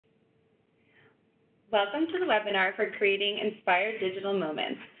Welcome to the webinar for Creating Inspired Digital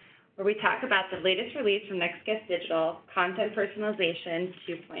Moments, where we talk about the latest release from NextGuest Digital, Content Personalization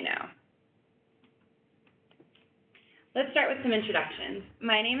 2.0. Let's start with some introductions.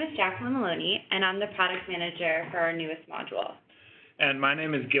 My name is Jacqueline Maloney, and I'm the product manager for our newest module. And my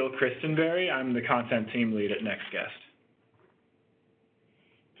name is Gil Christenberry. I'm the content team lead at NextGuest.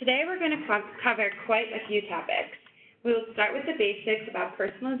 Today we're going to cover quite a few topics. We will start with the basics about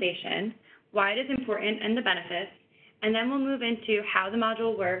personalization, why it is important and the benefits, and then we'll move into how the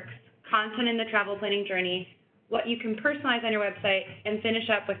module works, content in the travel planning journey, what you can personalize on your website, and finish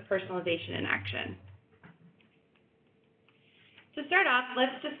up with personalization in action. To start off,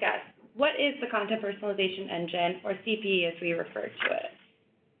 let's discuss what is the Content Personalization Engine, or CPE as we refer to it.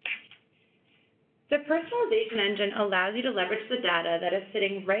 The Personalization Engine allows you to leverage the data that is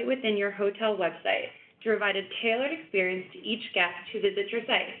sitting right within your hotel website to provide a tailored experience to each guest who visits your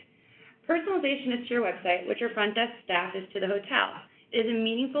site. Personalization is to your website what your front desk staff is to the hotel. It is a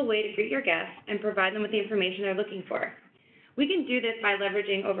meaningful way to greet your guests and provide them with the information they're looking for. We can do this by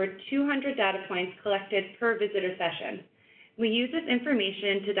leveraging over 200 data points collected per visitor session. We use this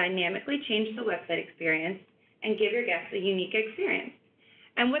information to dynamically change the website experience and give your guests a unique experience.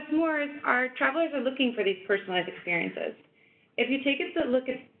 And what's more is our travelers are looking for these personalized experiences. If you take a look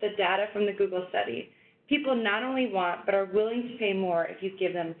at the data from the Google study, people not only want, but are willing to pay more if you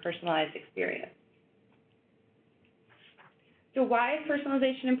give them a personalized experience. So why is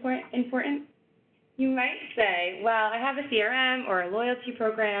personalization important? You might say, well, I have a CRM or a loyalty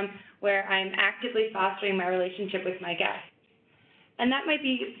program where I'm actively fostering my relationship with my guests. And that might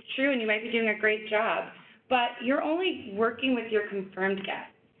be true, and you might be doing a great job, but you're only working with your confirmed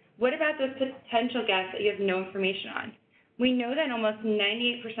guests. What about those potential guests that you have no information on? We know that almost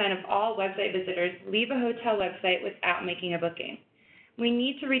 98% of all website visitors leave a hotel website without making a booking. We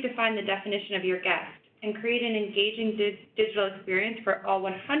need to redefine the definition of your guest and create an engaging digital experience for all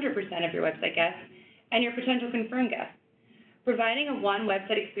 100% of your website guests and your potential confirmed guests. Providing a one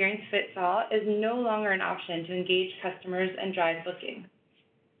website experience fits all is no longer an option to engage customers and drive bookings.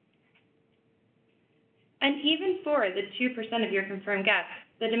 And even for the 2% of your confirmed guests,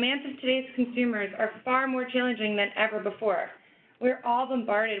 the demands of today's consumers are far more challenging than ever before. We're all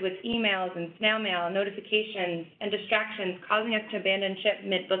bombarded with emails and snail mail, notifications, and distractions causing us to abandon ship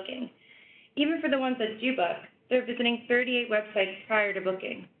mid-booking. Even for the ones that do book, they're visiting 38 websites prior to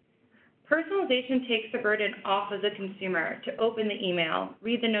booking. Personalization takes the burden off of the consumer to open the email,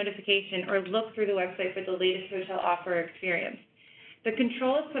 read the notification, or look through the website for the latest hotel offer or experience. The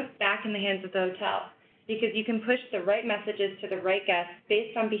control is put back in the hands of the hotel, because you can push the right messages to the right guests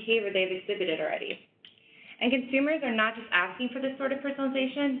based on behavior they've exhibited already. And consumers are not just asking for this sort of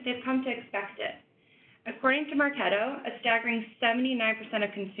personalization, they've come to expect it. According to Marketo, a staggering 79%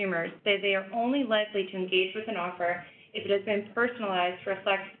 of consumers say they are only likely to engage with an offer if it has been personalized to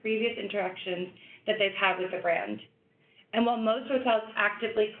reflect previous interactions that they've had with the brand. And while most hotels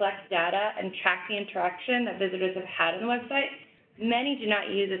actively collect data and track the interaction that visitors have had on the website, many do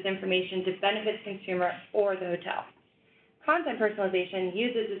not use this information to benefit the consumer or the hotel. Content personalization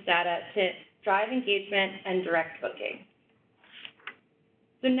uses this data to drive engagement and direct booking.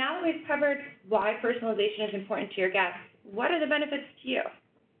 So now that we've covered why personalization is important to your guests, what are the benefits to you?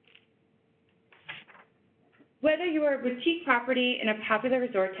 Whether you are a boutique property in a popular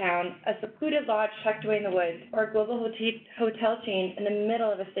resort town, a secluded lodge tucked away in the woods, or a global hotel chain in the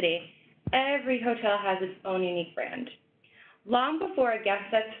middle of a city, every hotel has its own unique brand. Long before a guest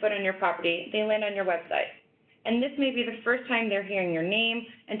sets foot on your property, they land on your website. And this may be the first time they're hearing your name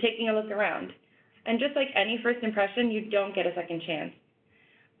and taking a look around. And just like any first impression, you don't get a second chance.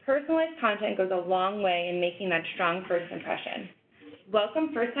 Personalized content goes a long way in making that strong first impression. Welcome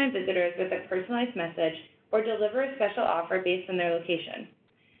first-time visitors with a personalized message or deliver a special offer based on their location.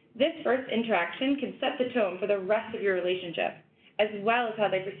 This first interaction can set the tone for the rest of your relationship, as well as how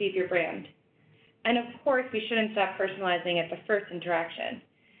they perceive your brand. And of course, we shouldn't stop personalizing at the first interaction.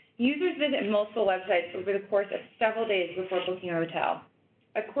 Users visit multiple websites over the course of several days before booking a hotel.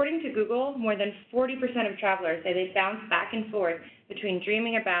 According to Google, more than 40% of travelers say they bounce back and forth between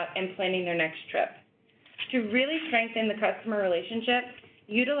dreaming about and planning their next trip. To really strengthen the customer relationship,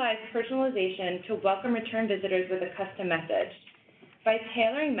 utilize personalization to welcome return visitors with a custom message. By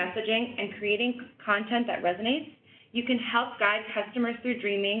tailoring messaging and creating content that resonates, you can help guide customers through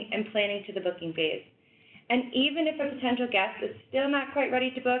dreaming and planning to the booking phase. And even if a potential guest is still not quite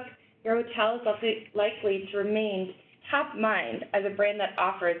ready to book, your hotel is likely to remain top of mind as a brand that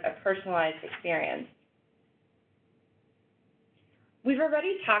offers a personalized experience. We've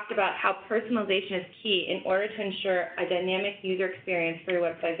already talked about how personalization is key in order to ensure a dynamic user experience for your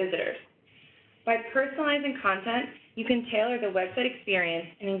website visitors. By personalizing content, you can tailor the website experience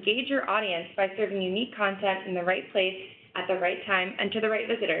and engage your audience by serving unique content in the right place at the right time and to the right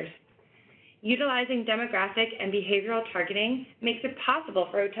visitors. Utilizing demographic and behavioral targeting makes it possible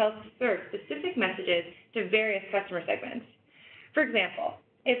for hotels to serve specific messages to various customer segments. For example,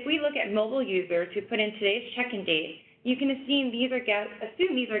 if we look at mobile users who put in today's check-in date, you can assume these are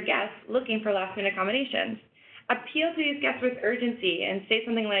guests looking for last-minute accommodations. Appeal to these guests with urgency and say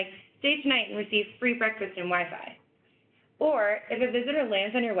something like, "Stay tonight and receive free breakfast and Wi-Fi." Or if a visitor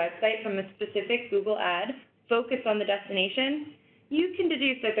lands on your website from a specific Google ad focused on the destination, you can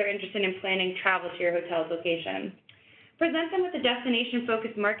deduce that they're interested in planning travel to your hotel's location. Present them with a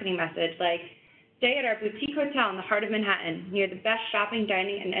destination-focused marketing message like, "Stay at our boutique hotel in the heart of Manhattan, near the best shopping,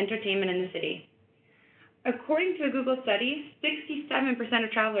 dining, and entertainment in the city." According to a Google study, 67%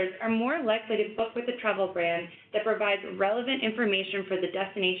 of travelers are more likely to book with a travel brand that provides relevant information for the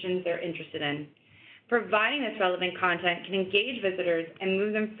destinations they're interested in. Providing this relevant content can engage visitors and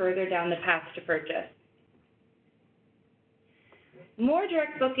move them further down the path to purchase. More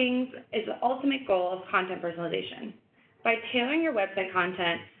direct bookings is the ultimate goal of content personalization. By tailoring your website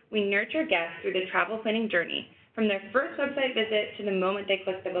content, we nurture guests through the travel planning journey, from their first website visit to the moment they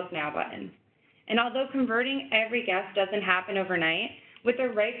click the Book Now button. And although converting every guest doesn't happen overnight, with the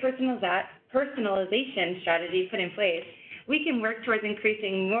right personalization strategy put in place, we can work towards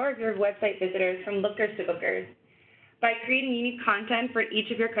increasing more of your website visitors from lookers to bookers. By creating unique content for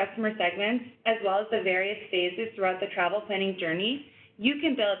each of your customer segments, as well as the various phases throughout the travel planning journey, you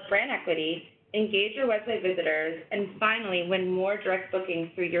can build brand equity, engage your website visitors, and finally win more direct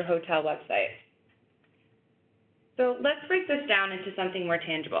bookings through your hotel website. So let's break this down into something more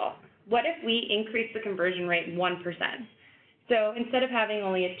tangible. What if we increase the conversion rate 1%? So instead of having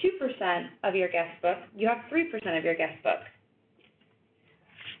only a 2% of your guests book, you have 3% of your guests book.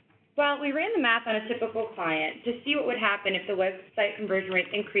 Well, we ran the math on a typical client to see what would happen if the website conversion rate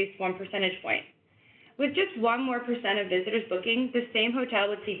increased 1 percentage point. With just 1 more percent of visitors booking, the same hotel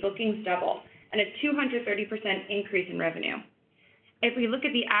would see bookings double and a 230% increase in revenue. If we look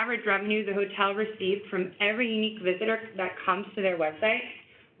at the average revenue the hotel receives from every unique visitor that comes to their website,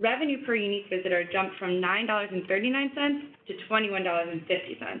 revenue per unique visitor jumped from $9.39 to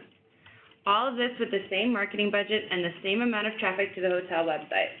 $21.50. All of this with the same marketing budget and the same amount of traffic to the hotel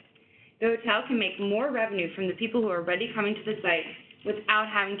website. The hotel can make more revenue from the people who are already coming to the site without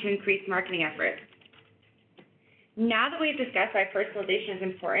having to increase marketing effort. Now that we've discussed why personalization is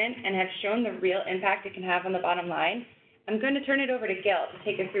important and have shown the real impact it can have on the bottom line, I'm going to turn it over to Gil to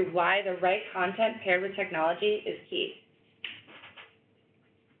take us through why the right content paired with technology is key.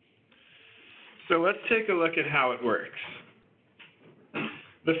 So let's take a look at how it works.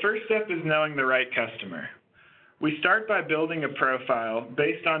 The first step is knowing the right customer. We start by building a profile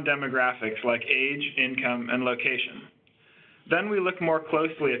based on demographics like age, income, and location. Then we look more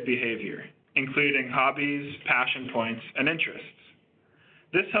closely at behavior, including hobbies, passion points, and interests.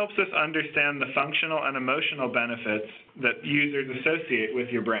 This helps us understand the functional and emotional benefits that users associate with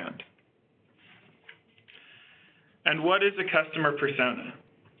your brand. And what is a customer persona?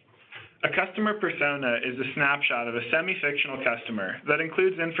 A customer persona is a snapshot of a semi-fictional customer that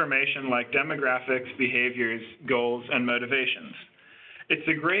includes information like demographics, behaviors, goals, and motivations. It's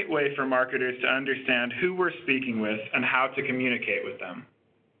a great way for marketers to understand who we're speaking with and how to communicate with them.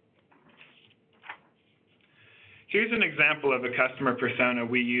 Here's an example of a customer persona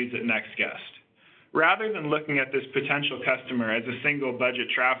we use at NextGuest. Rather than looking at this potential customer as a single budget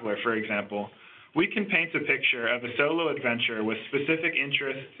traveler, for example, we can paint a picture of a solo adventurer with specific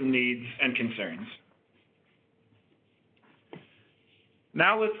interests, needs, and concerns.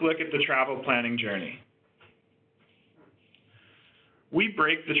 Now let's look at the travel planning journey. We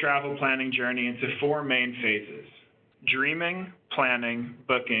break the travel planning journey into 4 main phases: dreaming, planning,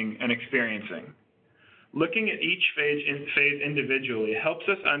 booking, and experiencing. Looking at each phase individually helps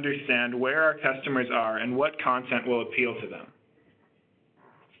us understand where our customers are and what content will appeal to them.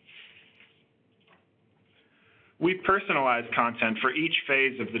 We personalize content for each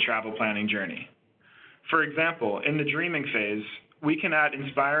phase of the travel planning journey. For example, in the dreaming phase, we can add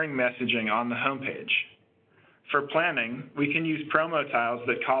inspiring messaging on the homepage. For planning, we can use promo tiles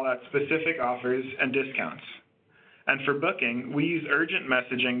that call out specific offers and discounts. And for booking, we use urgent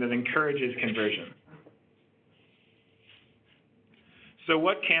messaging that encourages conversion. So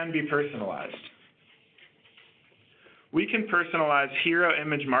what can be personalized? We can personalize hero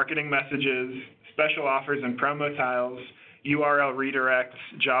image marketing messages, special offers and promo tiles, URL redirects,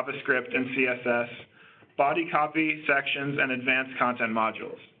 JavaScript and CSS, body copy, sections, and advanced content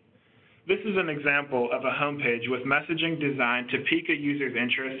modules. This is an example of a homepage with messaging designed to pique a user's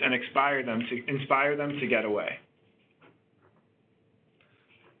interest and inspire them to get away.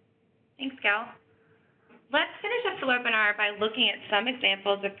 Thanks, Gal. Let's finish up the webinar by looking at some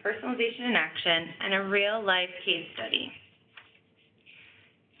examples of personalization in action and a real-life case study.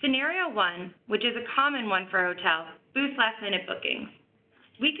 Scenario 1, which is a common one for a hotel, boosts last-minute bookings.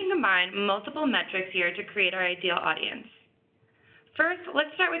 We can combine multiple metrics here to create our ideal audience. First,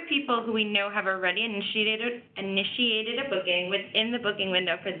 let's start with people who we know have already initiated a booking within the booking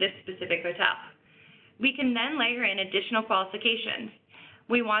window for this specific hotel. We can then layer in additional qualifications.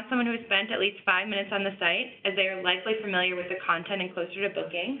 We want someone who has spent at least 5 minutes on the site, as they are likely familiar with the content and closer to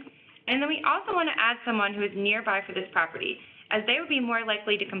booking. And then we also want to add someone who is nearby for this property, as they would be more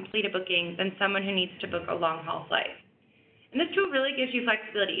likely to complete a booking than someone who needs to book a long-haul flight. And this tool really gives you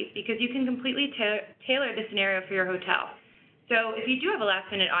flexibility because you can completely tailor the scenario for your hotel. So if you do have a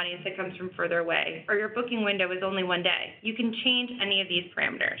last-minute audience that comes from further away, or your booking window is only 1 day, you can change any of these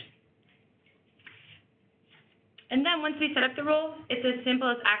parameters. And then once we set up the role, it's as simple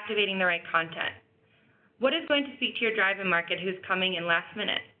as activating the right content. What is going to speak to your drive-in market who's coming in last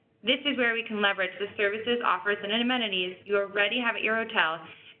minute? This is where we can leverage the services, offers, and amenities you already have at your hotel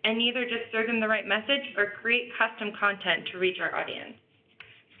and either just serve them the right message or create custom content to reach our audience.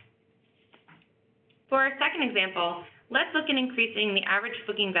 For our second example, let's look at increasing the average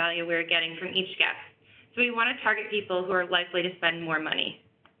booking value we're getting from each guest. So we want to target people who are likely to spend more money.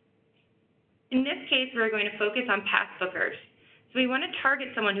 In this case, we're going to focus on past bookers. So we want to target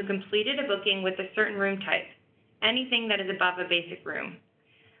someone who completed a booking with a certain room type, anything that is above a basic room.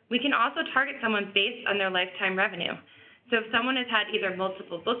 We can also target someone based on their lifetime revenue. So if someone has had either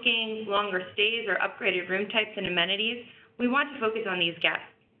multiple bookings, longer stays, or upgraded room types and amenities, we want to focus on these guests.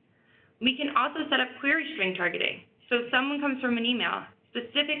 We can also set up query string targeting. So if someone comes from an email,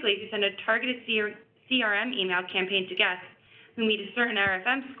 specifically to send a targeted CRM email campaign to guests who meet a certain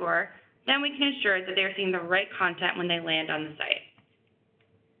RFM score, then we can ensure that they're seeing the right content when they land on the site.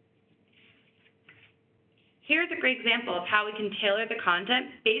 Here's a great example of how we can tailor the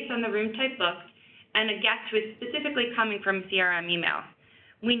content based on the room type booked and a guest who is specifically coming from a CRM email.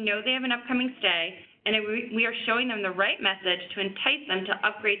 We know they have an upcoming stay, and we are showing them the right message to entice them to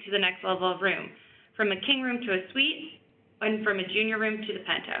upgrade to the next level of room, from a king room to a suite, and from a junior room to the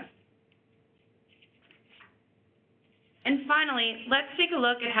penthouse. And finally, let's take a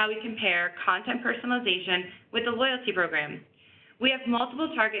look at how we compare content personalization with the loyalty program. We have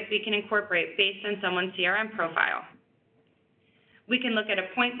multiple targets we can incorporate based on someone's CRM profile. We can look at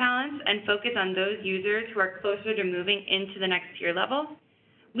a point balance and focus on those users who are closer to moving into the next tier level.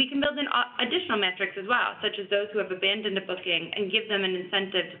 We can build in additional metrics as well, such as those who have abandoned a booking and give them an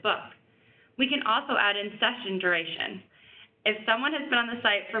incentive to book. We can also add in session duration. If someone has been on the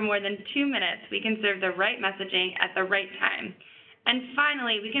site for more than 2 minutes, we can serve the right messaging at the right time. And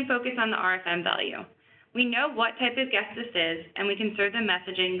finally, we can focus on the RFM value. We know what type of guest this is, and we can serve them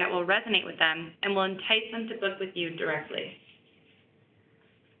messaging that will resonate with them and will entice them to book with you directly.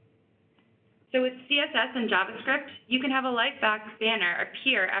 So with CSS and JavaScript, you can have a lightbox banner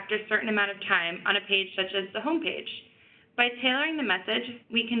appear after a certain amount of time on a page such as the home page. By tailoring the message,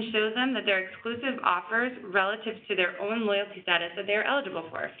 we can show them that there are exclusive offers relative to their own loyalty status that they are eligible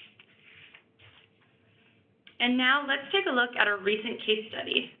for. And now let's take a look at a recent case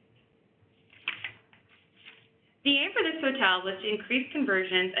study. The aim for this hotel was to increase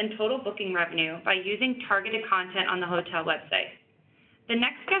conversions and total booking revenue by using targeted content on the hotel website. The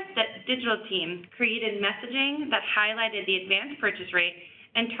Next Guest digital team created messaging that highlighted the advanced purchase rate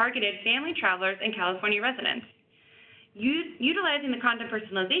and targeted family travelers and California residents. Utilizing the content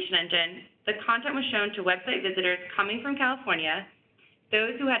personalization engine, the content was shown to website visitors coming from California,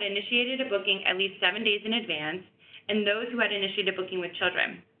 those who had initiated a booking at least 7 days in advance, and those who had initiated a booking with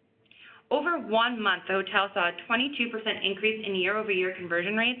children. Over 1 month, the hotel saw a 22% increase in year-over-year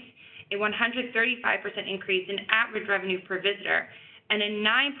conversion rates, a 135% increase in average revenue per visitor, and a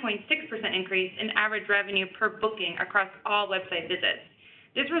 9.6% increase in average revenue per booking across all website visits.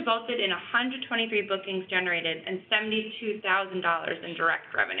 This resulted in 123 bookings generated and $72,000 in direct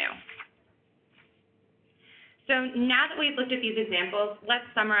revenue. So now that we've looked at these examples, let's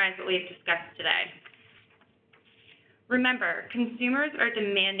summarize what we've discussed today. Remember, consumers are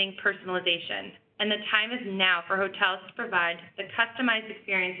demanding personalization, and the time is now for hotels to provide the customized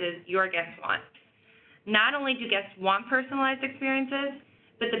experiences your guests want. Not only do guests want personalized experiences,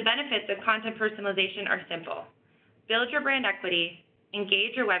 but the benefits of content personalization are simple. Build your brand equity,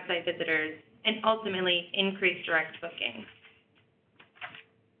 engage your website visitors, and ultimately increase direct bookings.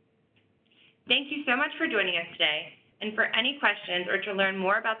 Thank you so much for joining us today, And for any questions or to learn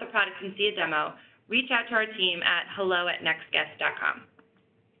more about the product and see a demo, reach out to our team at hello@nextguest.com.